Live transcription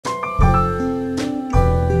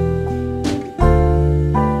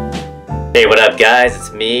Hey, what up guys?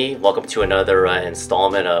 It's me. Welcome to another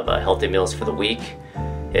installment of Healthy Meals for the Week.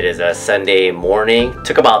 It is a Sunday morning.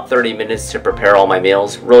 Took about 30 minutes to prepare all my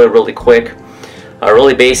meals. Really quick.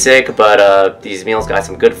 Really basic, but these meals got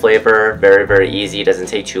some good flavor. Very easy. Doesn't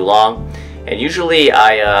take too long. And usually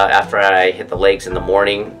after I hit the legs in the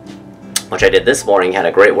morning, which I did this morning, had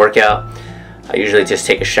a great workout, I usually just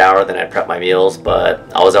take a shower, then I prep my meals, but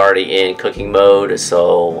I was already in cooking mode,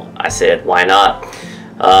 so I said, why not?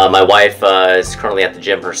 My wife is currently at the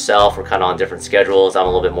gym herself. We're kind of on different schedules. I'm a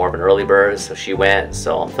little bit more of an early bird, so she went,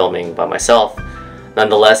 so I'm filming by myself.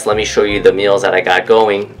 Nonetheless, let me show you the meals that I got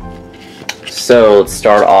going. So let's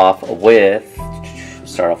start off with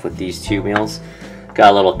these two meals.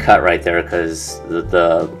 Got a little cut right there because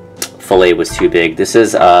the fillet was too big. This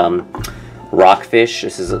is rockfish.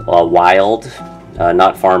 This is wild,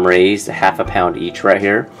 not farm raised, half a pound each right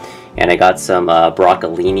here. And I got some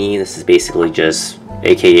broccolini. This is basically just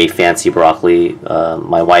aka fancy broccoli.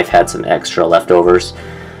 My wife had some extra leftovers,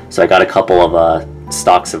 so I got a couple of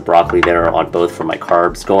stalks of broccoli there on both for my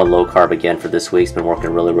carbs. Going low carb again for this week. It's been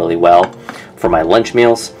working really well for my lunch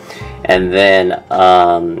meals. And then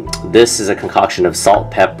this is a concoction of salt,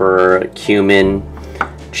 pepper, cumin,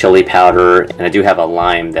 chili powder, and I do have a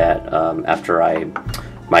lime that after I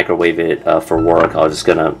microwave it for work, I was just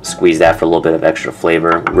gonna squeeze that for a little bit of extra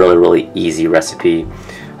flavor. Really easy recipe.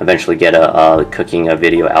 Eventually get a cooking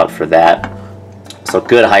video out for that. So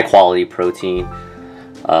good high quality protein,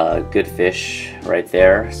 good fish right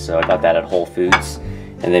there. So I got that at Whole Foods.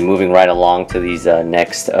 And then moving right along to these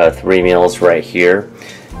next three meals right here.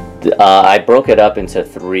 I broke it up into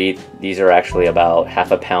three. These are actually about half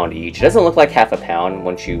a pound each. It doesn't look like half a pound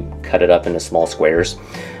once you cut it up into small squares,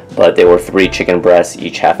 but they were 3 chicken breasts,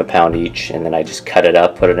 each half a pound each. And then I just cut it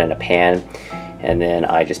up, put it in a pan, and then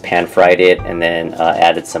I just pan fried it, and then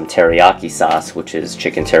added some teriyaki sauce, which is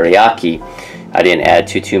chicken teriyaki. I didn't add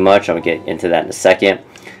too much. I'm gonna get into that in a second,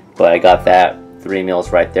 but I got that 3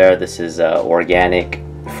 meals right there. This is organic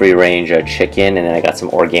free range chicken, and then I got some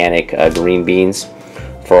organic green beans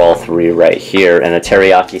for all 3 right here. And the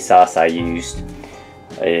teriyaki sauce I used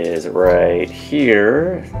is right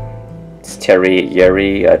here. It's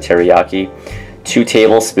teriyaki. 2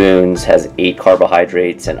 tablespoons has 8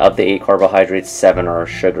 carbohydrates, and of the 8 carbohydrates, 7 are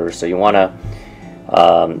sugar. So you want to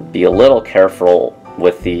be a little careful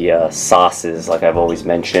with the sauces, like I've always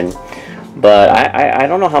mentioned. But I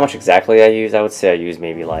don't know how much exactly I use. I would say I use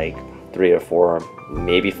maybe like 3 or 4,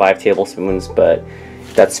 maybe 5 tablespoons, but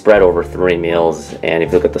that's spread over 3 meals. And if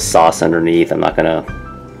you look at the sauce underneath, I'm not gonna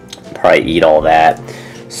probably eat all that.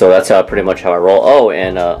 So that's pretty much how I roll. Oh,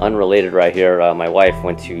 and unrelated right here, my wife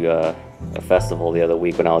went to a festival the other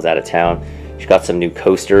week when I was out of town. She got some new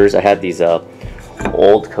coasters. I had these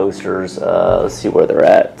old coasters. Let's see where they're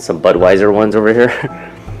at. Some Budweiser ones over here.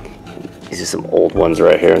 These are some old ones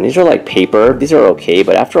right here, and these are like paper. These are okay,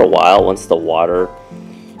 but after a while, once the water,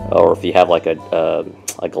 or if you have like a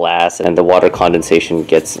glass and the water condensation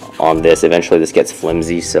gets on this, eventually this gets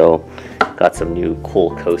flimsy. So got some new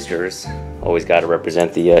cool coasters. Always got to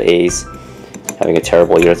represent the A's. Having a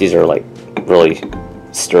terrible year. These are like really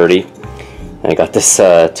sturdy. And I got this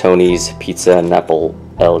Tony's Pizza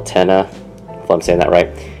Napolitana, if I'm saying that right.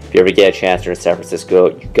 If you ever get a chance you're in San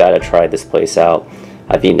Francisco, you gotta try this place out.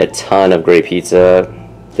 I've eaten a ton of great pizza.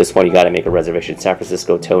 This one you gotta make a reservation. San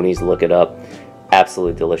Francisco Tony's, look it up.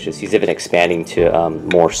 Absolutely delicious. He's even expanding to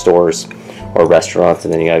more stores or restaurants.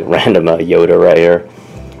 And then you got random Yoda right here.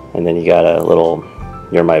 And then you got a little,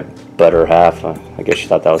 you're my better half. I guess you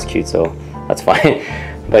thought that was cute, so that's fine.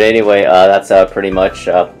 But anyway, that's pretty much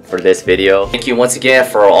for this video. Thank you once again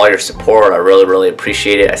for all your support. I really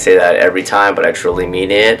appreciate it. I say that every time, but I truly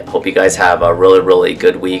mean it. Hope you guys have a really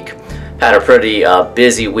good week. Had a pretty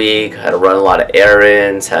busy week. Had to run a lot of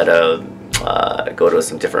errands. Had to go to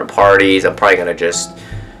some different parties. I'm probably gonna just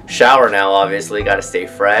shower now, obviously. Got to stay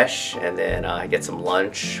fresh, and then get some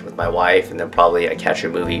lunch with my wife, and then probably catch a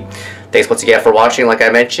movie. Thanks once again for watching. Like I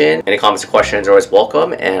mentioned, any comments or questions are always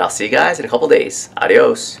welcome, and I'll see you guys in a couple days.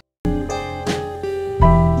 Adios.